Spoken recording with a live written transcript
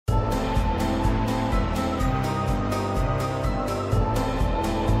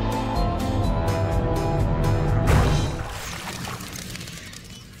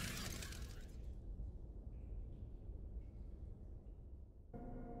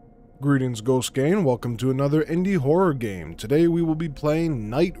Greetings, Ghost Gang. Welcome to another indie horror game. Today we will be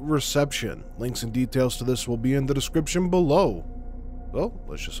playing Night Reception. Links and details to this will be in the description below. Well,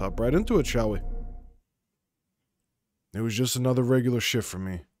 let's just hop right into it, shall we? It was just another regular shift for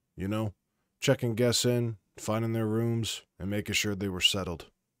me, you know? Checking guests in, finding their rooms, and making sure they were settled.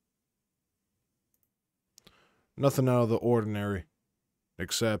 Nothing out of the ordinary.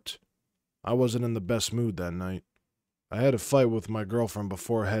 Except, I wasn't in the best mood that night. I had a fight with my girlfriend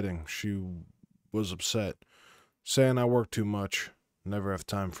before heading. She was upset, saying I work too much, never have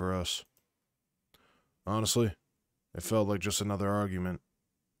time for us. Honestly, it felt like just another argument.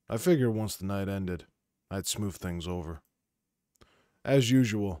 I figured once the night ended, I'd smooth things over. As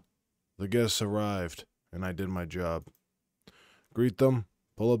usual, the guests arrived, and I did my job. Greet them,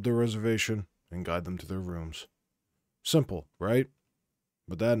 pull up their reservation, and guide them to their rooms. Simple, right?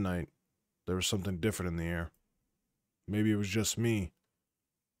 But that night, there was something different in the air. Maybe it was just me,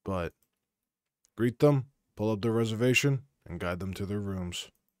 but greet them, pull up their reservation, and guide them to their rooms.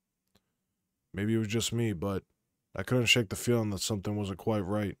 Maybe it was just me, but I couldn't shake the feeling that something wasn't quite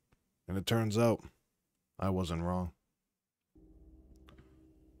right, and it turns out I wasn't wrong.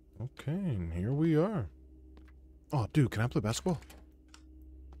 Okay, and here we are. Oh, dude, can I play basketball?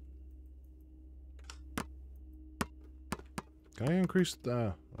 Can I increase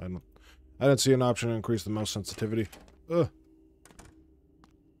the... I didn't see an option to increase the mouse sensitivity. Ugh.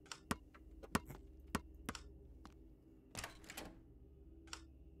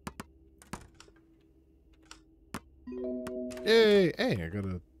 Yay! Hey, I got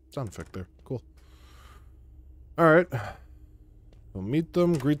a sound effect there. Cool. Alright. We'll meet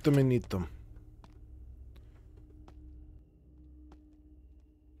them, greet them, and eat them.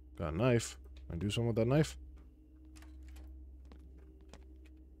 Got a knife. Can I do something with that knife?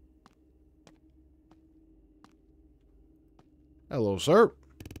 Hello, sir.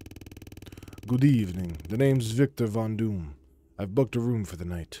 Good evening. The name's Victor Von Doom. I've booked a room for the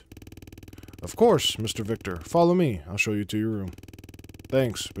night. Of course, Mr. Victor. Follow me. I'll show you to your room.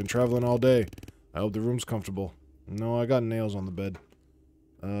 Thanks. Been traveling all day. I hope the room's comfortable. No, I got nails on the bed.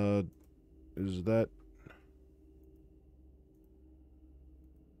 Is that...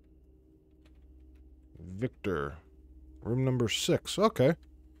 Victor. Room number 6. Okay.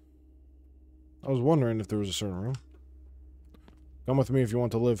 I was wondering if there was a certain room. Come with me if you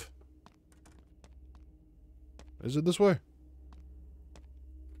want to live. Is it this way?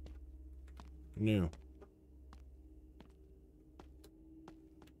 No.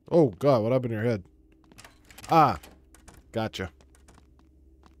 Oh, God, what happened to your head? Ah, gotcha.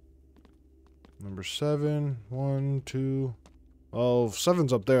 Number 7, 1, 2. Oh,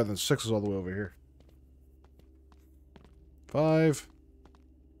 7's up there, then 6 is all the way over here. 5.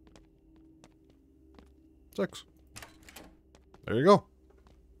 6. There you go.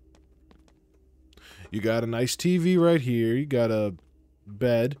 You got a nice TV right here. You got a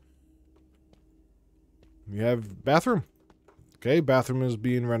bed. You have bathroom. Okay, bathroom is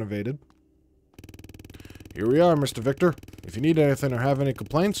being renovated. Here we are, Mr. Victor. If you need anything or have any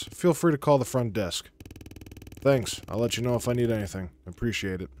complaints, feel free to call the front desk. Thanks. I'll let you know if I need anything.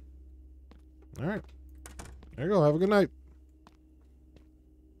 Appreciate it. Alright. There you go. Have a good night.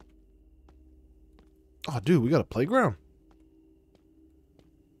 Oh, dude, we got a playground.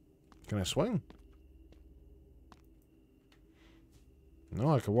 Can I swing?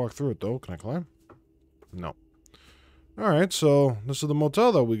 No, I can walk through it, though. Can I climb? No. Alright, so this is the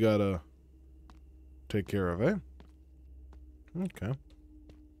motel that we gotta take care of, eh? Okay.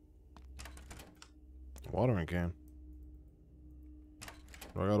 Watering can.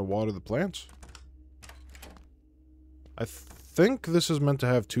 Do I gotta water the plants? I think this is meant to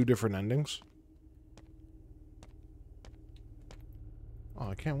have 2 different endings. Oh,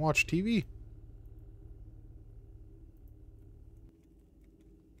 I can't watch TV.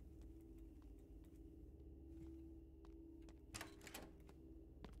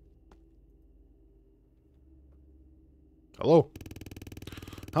 Hello.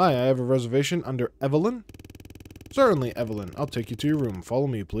 Hi, I have a reservation under Evelyn. Certainly, Evelyn. I'll take you to your room. Follow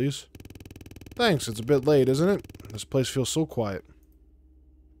me, please. Thanks. It's a bit late, isn't it? This place feels so quiet.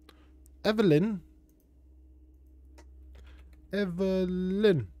 Evelyn.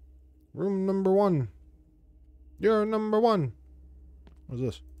 Evelyn. Room number 1. You're number 1. What is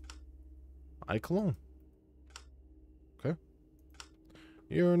this? Eye cologne. Okay.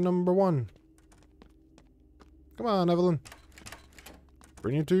 You're number 1. Come on, Evelyn.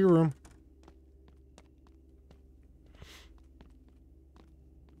 Bring you to your room.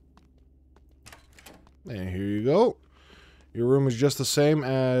 And here you go. Your room is just the same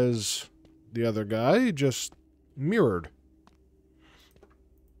as the other guy, just mirrored.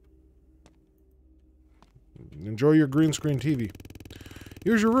 Enjoy your green screen TV.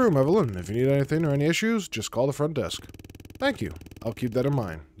 Here's your room, Evelyn. If you need anything or any issues, just call the front desk. Thank you. I'll keep that in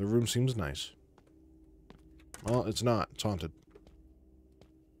mind. The room seems nice. Well, it's not. It's haunted.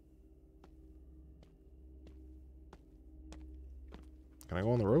 Can I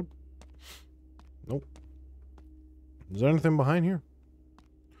go on the road? Nope. Is there anything behind here?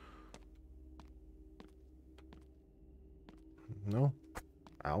 No?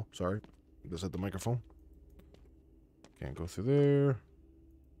 Ow, sorry. Just hit the microphone. Can't go through there.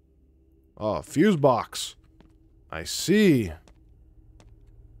 Oh, fuse box. I see.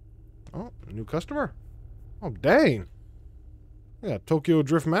 Oh, a new customer. Oh, dang. Yeah, Tokyo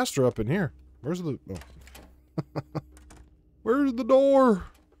Drift Master up in here. Where's the... Oh. Where's the door?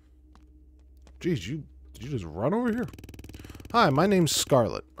 Jeez, did you just run over here? Hi, my name's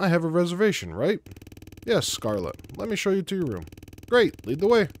Scarlett. I have a reservation, right? Yes, Scarlett. Let me show you to your room. Great, lead the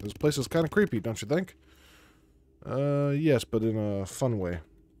way. This place is kind of creepy, don't you think? Yes, but in a fun way.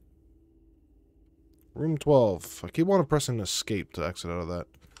 Room 12. I keep wanting to press an escape to exit out of that.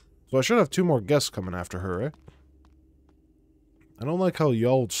 So I should have 2 more guests coming after her, eh? I don't like how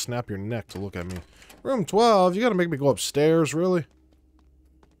y'all would snap your neck to look at me. Room 12? You gotta make me go upstairs, really?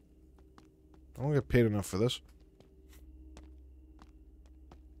 I don't get paid enough for this.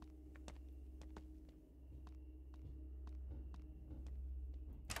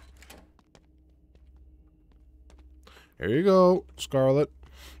 Here you go, Scarlett.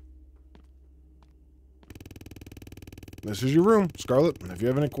 This is your room, Scarlett. If you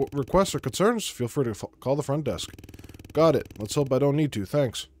have any requests or concerns, feel free to call the front desk. Got it. Let's hope I don't need to.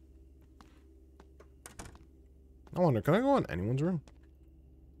 Thanks. I wonder, can I go on anyone's room?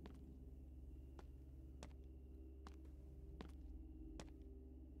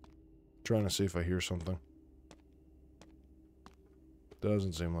 Trying to see if I hear something.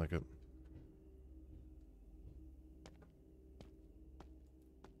 Doesn't seem like it.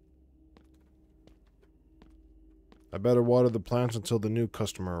 I better water the plants until the new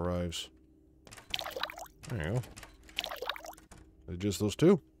customer arrives. There you go. Is it just those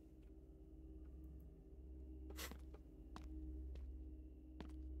 2?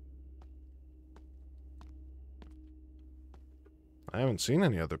 I haven't seen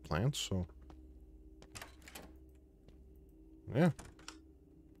any other plants, so... Yeah.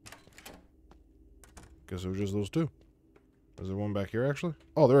 Guess it was just those 2. Is there one back here, actually?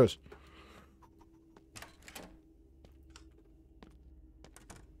 Oh, there is.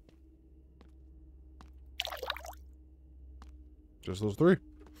 Just those 3.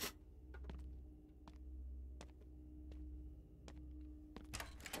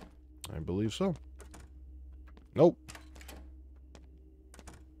 I believe so. Nope.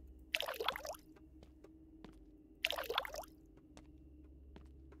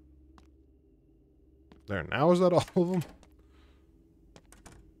 There, now is that all of them?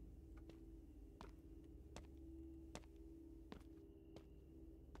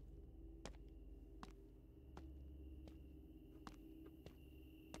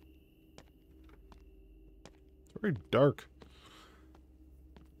 It's very dark.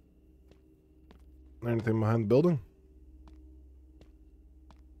 Anything behind the building?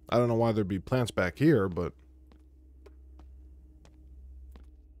 I don't know why there'd be plants back here, but...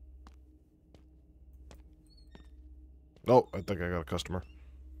 Oh, I think I got a customer.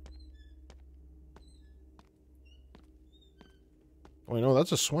 Oh, no,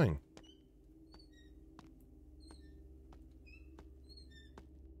 that's a swing.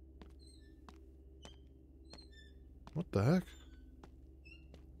 What the heck?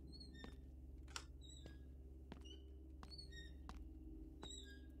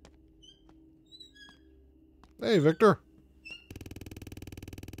 Hey, Victor.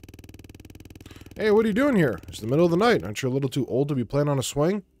 Hey, what are you doing here? It's the middle of the night. Aren't you a little too old to be playing on a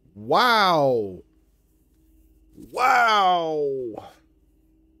swing? Wow. Wow.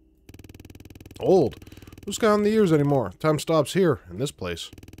 Old. Who's counting the years anymore? Time stops here, in this place.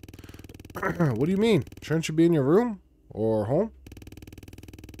 What do you mean? Shouldn't you be in your room? Or home?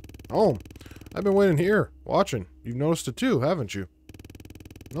 Home. I've been waiting here, watching. You've noticed it too, haven't you?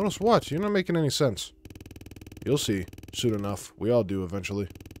 Notice what? You're not making any sense. You'll see. Soon enough. We all do eventually.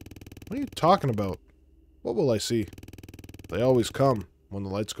 What are you talking about? What will I see? They always come when the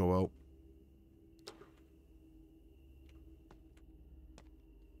lights go out.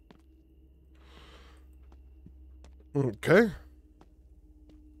 Okay.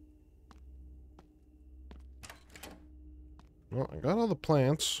 Well, I got all the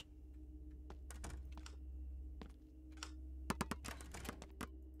plants.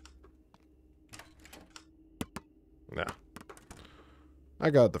 Nah. I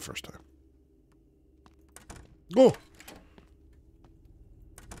got it the first time. Go!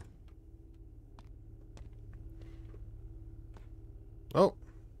 Oh,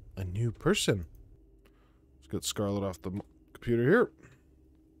 a new person. Let's get Scarlet off the computer here.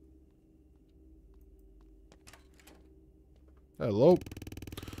 Hello.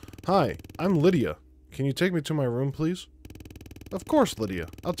 Hi, I'm Lydia. Can you take me to my room, please? Of course, Lydia.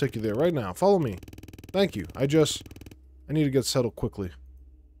 I'll take you there right now. Follow me. Thank you. I need to get settled quickly.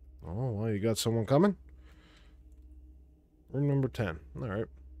 Oh, well, you got someone coming? Room number 10. Alright.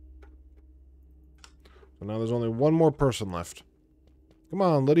 So now there's only one more person left. Come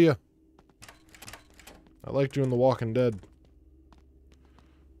on, Lydia. I liked you in The Walking Dead.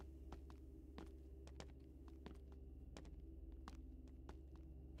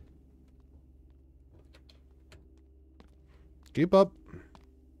 Keep up.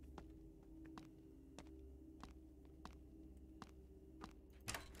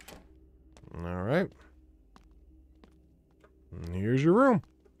 Alright. Here's your room.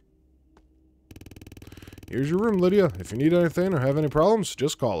 Here's your room, Lydia. If you need anything or have any problems,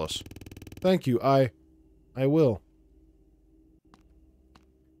 just call us. Thank you. I will.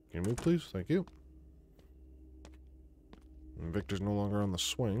 Can you move, please? Thank you. And Victor's no longer on the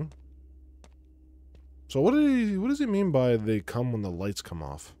swing. So what does he mean by they come when the lights come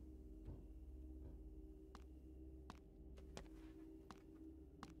off?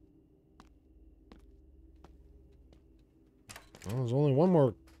 Well, there's only one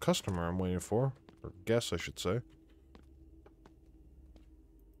more customer I'm waiting for. Or guest, I should say.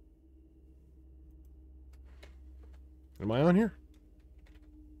 Am I on here?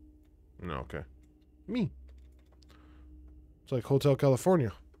 No, okay. Me. It's like Hotel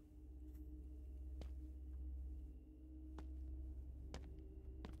California.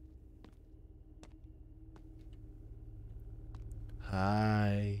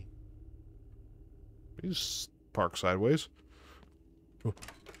 Hi. He's parked sideways. Oh,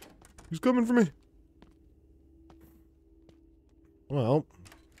 he's coming for me. Well.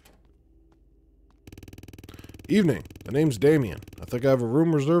 Evening. The name's Damien. I think I have a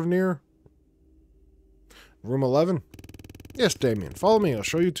room reserved near. Room 11? Yes, Damien. Follow me. I'll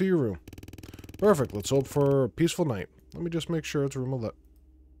show you to your room. Perfect. Let's hope for a peaceful night. Let me just make sure it's room 11.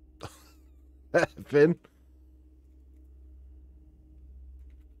 Finn?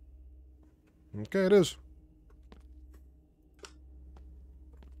 Okay, it is.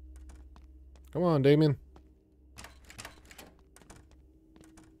 Come on, Damien.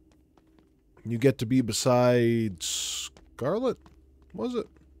 You get to be beside Scarlet? Was it?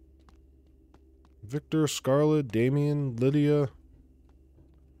 Victor, Scarlet, Damien, Lydia.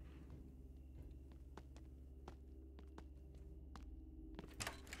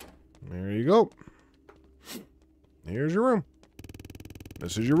 There you go. Here's your room.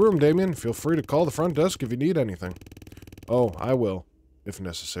 This is your room, Damien. Feel free to call the front desk if you need anything. Oh, I will, if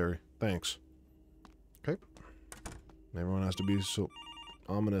necessary. Thanks. Okay. Everyone has to be so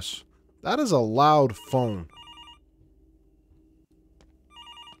ominous. That is a loud phone.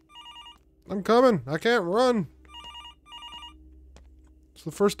 I'm coming. I can't run. It's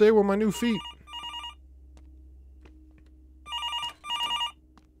the first day with my new feet.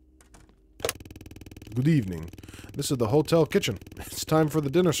 Good evening. This is the hotel kitchen. It's time for the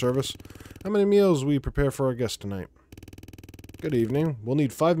dinner service. How many meals we prepare for our guests tonight? Good evening. We'll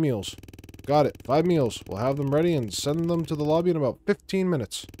need 5 meals. Got it. 5 meals. We'll have them ready and send them to the lobby in about 15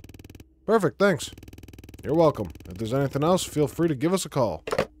 minutes. Perfect. Thanks. You're welcome. If there's anything else, feel free to give us a call.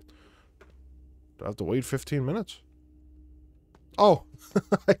 Do I have to wait 15 minutes? Oh,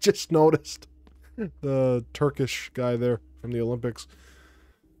 I just noticed. The Turkish guy there from the Olympics.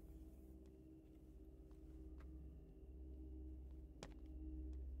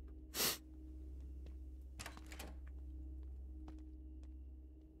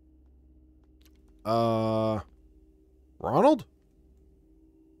 Ronald?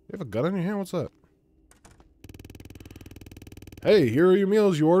 You have a gun in your hand? What's that? Hey, here are your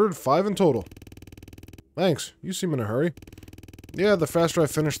meals you ordered. 5 in total. Thanks. You seem in a hurry. Yeah, the faster I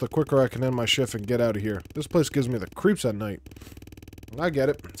finish, the quicker I can end my shift and get out of here. This place gives me the creeps at night. I get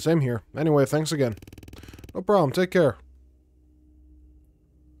it. Same here. Anyway, thanks again. No problem. Take care.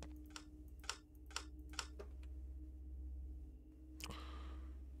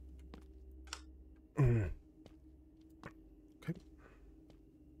 Okay.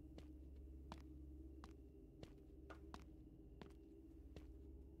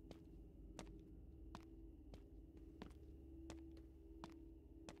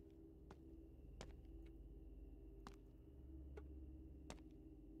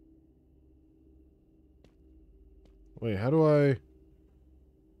 Wait, how do I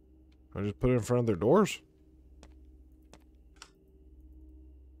just put it in front of their doors?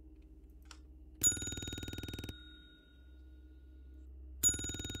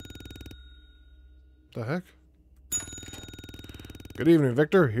 the heck? Good evening,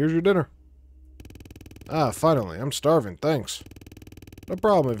 Victor. Here's your dinner. Ah, finally. I'm starving. Thanks. No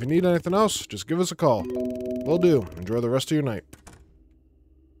problem. If you need anything else, just give us a call. Will do. Enjoy the rest of your night.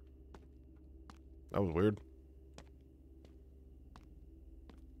 That was weird.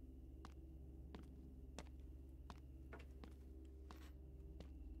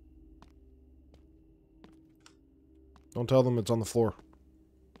 Don't tell them it's on the floor.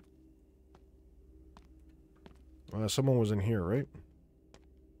 Someone was in here, right?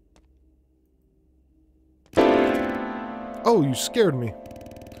 Oh, you scared me.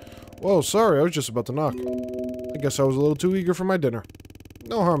 Whoa, sorry, I was just about to knock. I guess I was a little too eager for my dinner.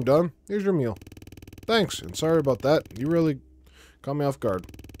 No harm done. Here's your meal. Thanks, and sorry about that. You really caught me off guard.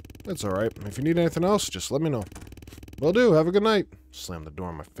 It's alright. If you need anything else, just let me know. Will do. Have a good night. Slam the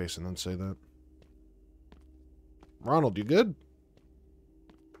door in my face and then say that. Ronald, you good?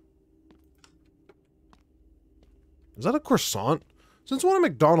 Is that a croissant? Since when did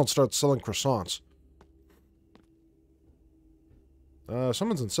McDonald's start selling croissants?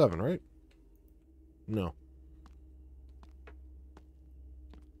 Someone's in 7, right? No.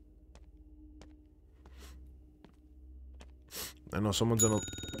 I know someone's in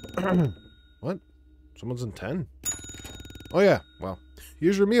a... What? Someone's in 10? Oh yeah, well.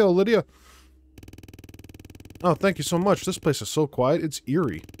 Here's your meal, Lydia. Oh, thank you so much. This place is so quiet, it's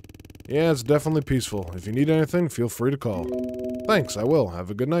eerie. Yeah, it's definitely peaceful. If you need anything, feel free to call. Thanks, I will. Have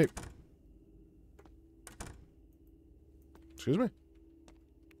a good night. Excuse me?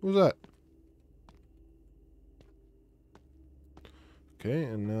 Who's that? Okay,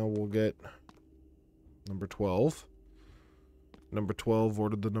 and now we'll get number 12. Number 12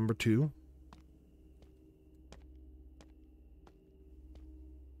 ordered the number 2.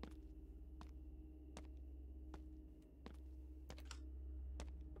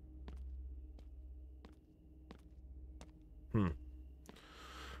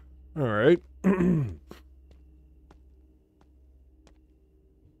 All right.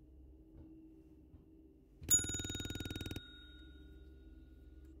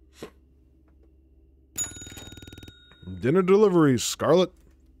 Dinner deliveries, Scarlett.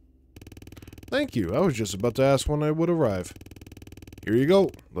 Thank you. I was just about to ask when I would arrive. Here you go.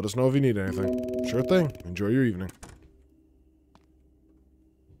 Let us know if you need anything. Sure thing. Enjoy your evening.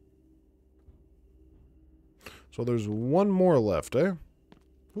 So there's one more left, eh?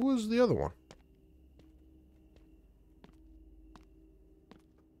 Who was the other one?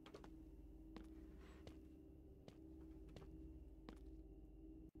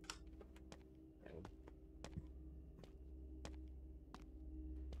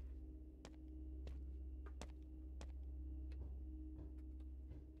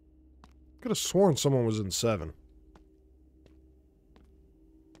 Could have sworn someone was in 7.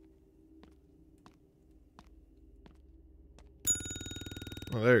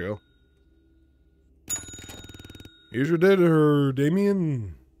 Oh, there you go. Here's your dinner,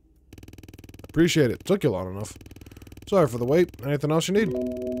 Damien. Appreciate it. Took you long enough. Sorry for the wait. Anything else you need?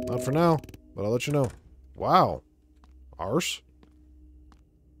 Not for now, but I'll let you know. Wow. Arse.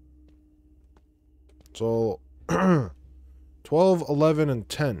 So, 12, 11, and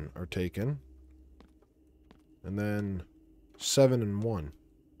 10 are taken. And then 7 and 1.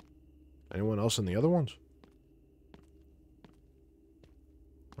 Anyone else in the other ones?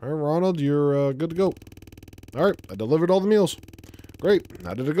 Alright, Ronald, you're good to go. Alright, I delivered all the meals. Great.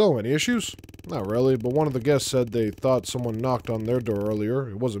 How did it go? Any issues? Not really, but one of the guests said they thought someone knocked on their door earlier.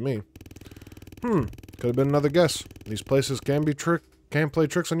 It wasn't me. Could have been another guest. These places can play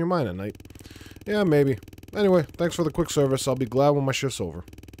tricks on your mind at night. Yeah, maybe. Anyway, thanks for the quick service. I'll be glad when my shift's over.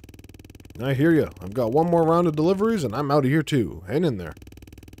 I hear ya. I've got one more round of deliveries, and I'm out of here too. Hang in there.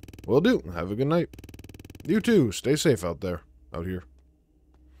 Will do. Have a good night. You too. Stay safe out there. Out here.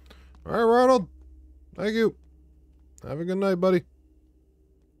 All right, Ronald. Thank you. Have a good night, buddy.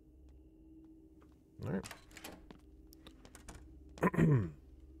 All right.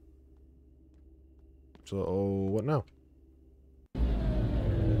 So, what now?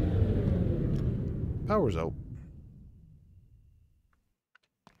 Power's out.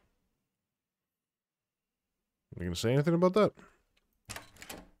 You gonna say anything about that?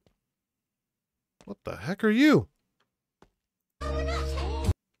 What the heck are you?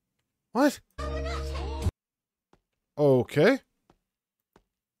 What? Okay.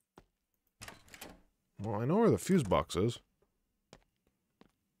 Well, I know where the fuse box is.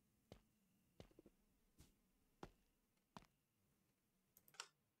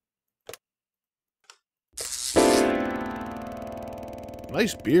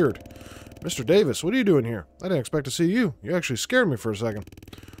 Nice beard. Mr. Davis, what are you doing here? I didn't expect to see you. You actually scared me for a second.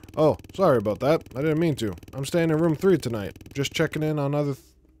 Oh, sorry about that. I didn't mean to. I'm staying in room 3 tonight. Just checking in on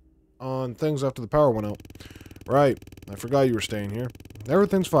on things after the power went out. Right. I forgot you were staying here.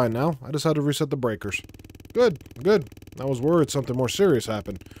 Everything's fine now. I just had to reset the breakers. Good, good. I was worried something more serious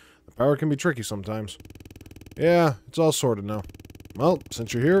happened. The power can be tricky sometimes. Yeah, it's all sorted now. Well,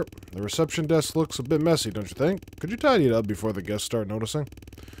 since you're here, the reception desk looks a bit messy, don't you think? Could you tidy it up before the guests start noticing?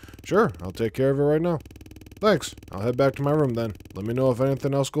 Sure, I'll take care of it right now. Thanks. I'll head back to my room then. Let me know if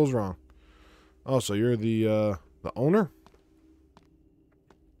anything else goes wrong. Oh, so you're the owner?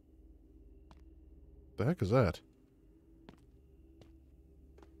 The heck is that?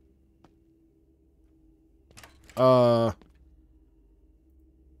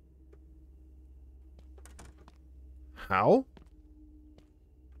 How?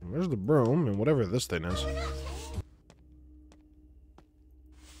 Where's the broom and whatever this thing is?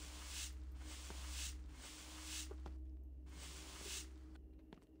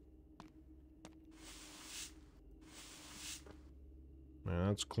 Yeah,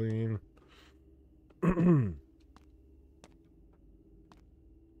 that's clean. Nothing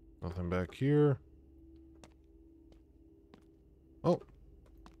back here. Oh.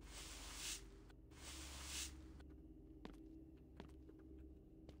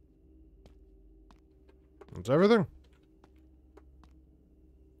 That's everything?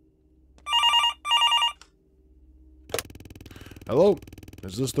 Hello?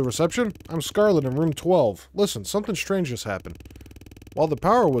 Is this the reception? I'm Scarlett in room 12. Listen, something strange just happened. While the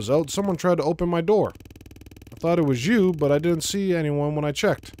power was out, someone tried to open my door. I thought it was you, but I didn't see anyone when I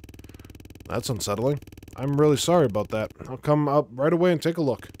checked. That's unsettling. I'm really sorry about that. I'll come up right away and take a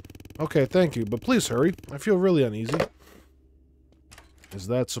look. Okay, thank you, but please hurry. I feel really uneasy. Is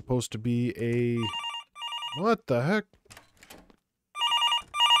that supposed to be a... What the heck?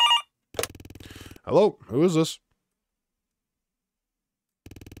 Hello? Who is this?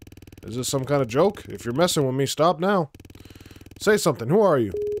 Is this some kind of joke? If you're messing with me, stop now. Say something. Who are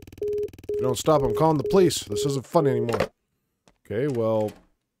you? If you don't stop, I'm calling the police. This isn't funny anymore. Okay, well...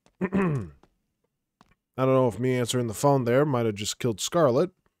 I don't know if me answering the phone there might have just killed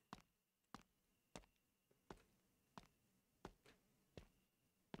Scarlett.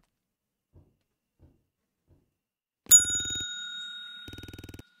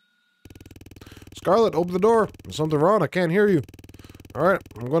 Scarlett, open the door. There's something wrong. I can't hear you. Alright,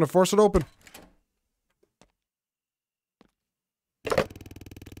 I'm going to force it open.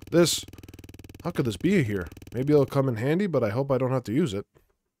 This... How could this be here? Maybe it'll come in handy, but I hope I don't have to use it.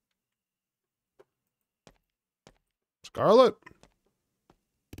 Scarlett?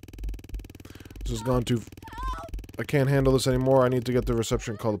 This has gone too... I can't handle this anymore. I need to get the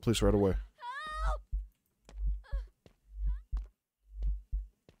reception and call the police right away.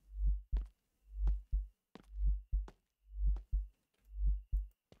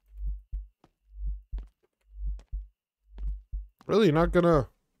 Really? You're not gonna...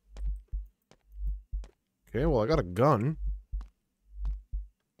 Okay, well, I got a gun.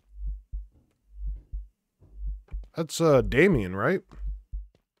 That's, Damien, right?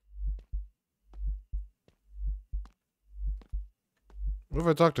 What if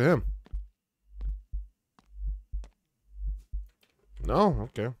I talk to him? No?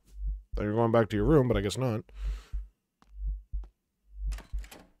 Okay. Thought you were going back to your room, but I guess not.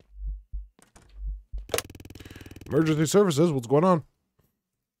 Emergency services, what's going on?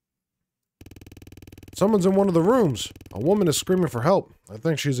 Someone's in one of the rooms. A woman is screaming for help. I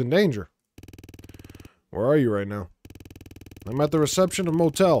think she's in danger. Where are you right now? I'm at the reception of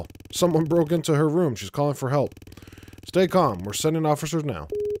motel. Someone broke into her room. She's calling for help. Stay calm. We're sending officers now.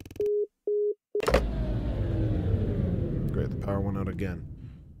 Great, the power went out again.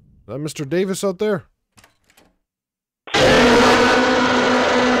 Is that Mr. Davis out there?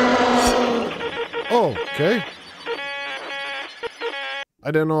 Oh, okay.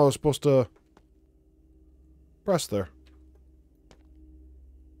 I didn't know I was supposed to press there.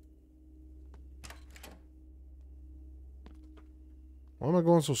 Why am I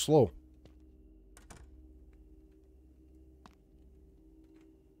going so slow?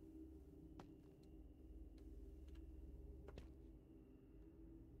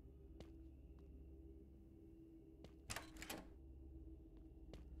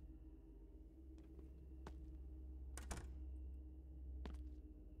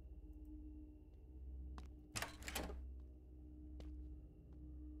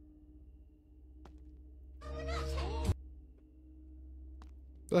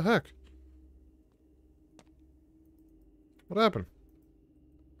 The heck? What happened?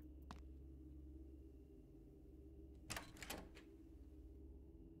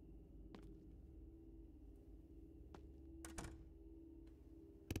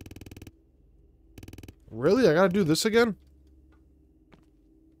 Really? I gotta do this again?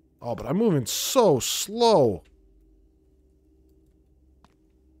 Oh, but I'm moving so slow.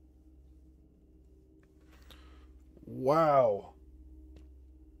 Wow.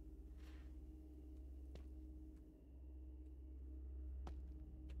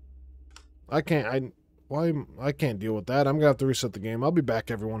 I can't deal with that. I'm gonna have to reset the game. I'll be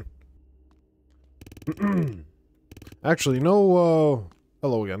back, everyone. Actually, no,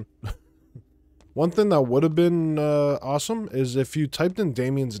 hello again. One thing that would have been awesome is if you typed in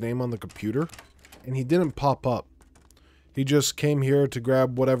Damien's name on the computer and he didn't pop up. He just came here to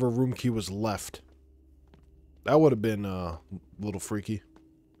grab whatever room key was left. That would have been a little freaky.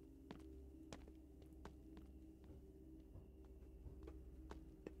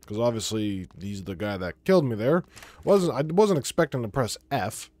 Because obviously he's the guy that killed me there. I wasn't expecting to press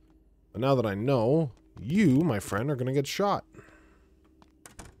F. But now that I know, you, my friend, are going to get shot.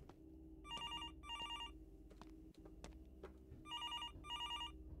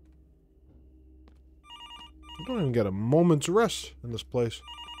 I don't even get a moment's rest in this place.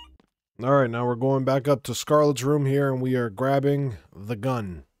 Alright, now we're going back up to Scarlett's room here, and we are grabbing the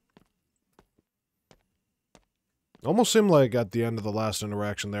gun. Almost seemed like at the end of the last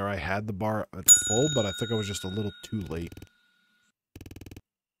interaction there, I had the bar at full, but I think I was just a little too late.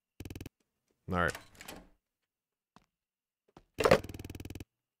 Alright.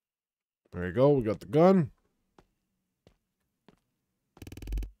 There you go, we got the gun.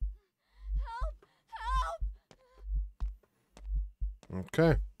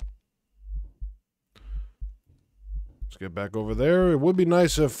 Okay. Let's get back over there. It would be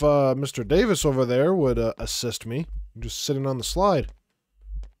nice if Mr. Davis over there would assist me. I'm just sitting on the slide.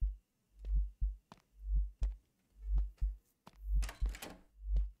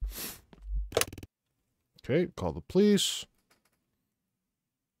 Okay, call the police.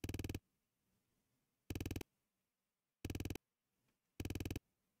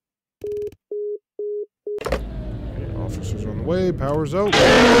 Officers on the way, power's out.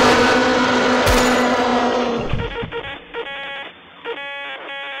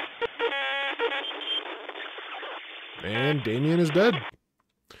 And Damien is dead.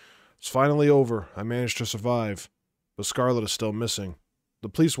 It's finally over. I managed to survive. But Scarlett is still missing. The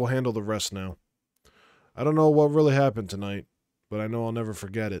police will handle the rest now. I don't know what really happened tonight, but I know I'll never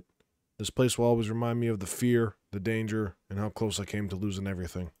forget it. This place will always remind me of the fear, the danger, and how close I came to losing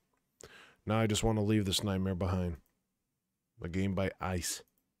everything. Now I just want to leave this nightmare behind. A game by Ice.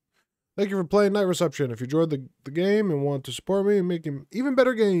 Thank you for playing Night Reception. If you enjoyed the game and want to support me and make even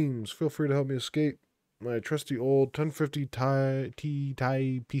better games, feel free to help me escape. My trusty old 1050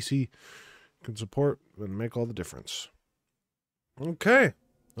 Ti PC can support and make all the difference. Okay.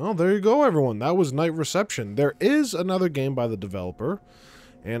 Well, there you go, everyone. That was Night Reception. There is another game by the developer,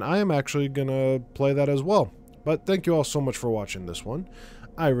 and I am actually going to play that as well. But thank you all so much for watching this one.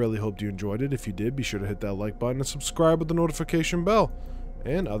 I really hope you enjoyed it. If you did, be sure to hit that like button and subscribe with the notification bell.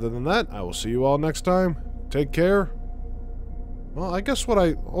 And other than that, I will see you all next time. Take care. Well, I guess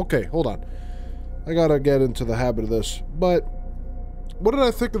okay, hold on. I gotta get into the habit of this. But, what did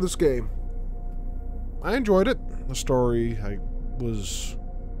I think of this game? I enjoyed it. The story was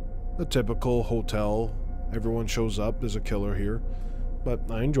a typical hotel. Everyone shows up. There's a killer here. But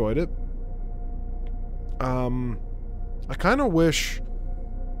I enjoyed it. I kind of wish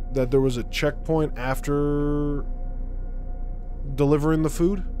that there was a checkpoint after delivering the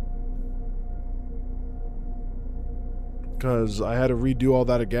food. Because I had to redo all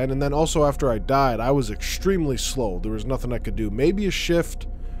that again. And then also after I died, I was extremely slow. There was nothing I could do. Maybe a shift,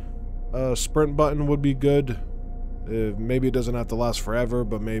 sprint button would be good. Maybe it doesn't have to last forever,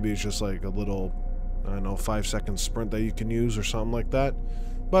 but maybe it's just like a little, I don't know, 5-second sprint that you can use or something like that.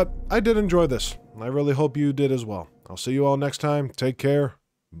 But I did enjoy this. I really hope you did as well. I'll see you all next time. Take care.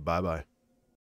 Bye-bye.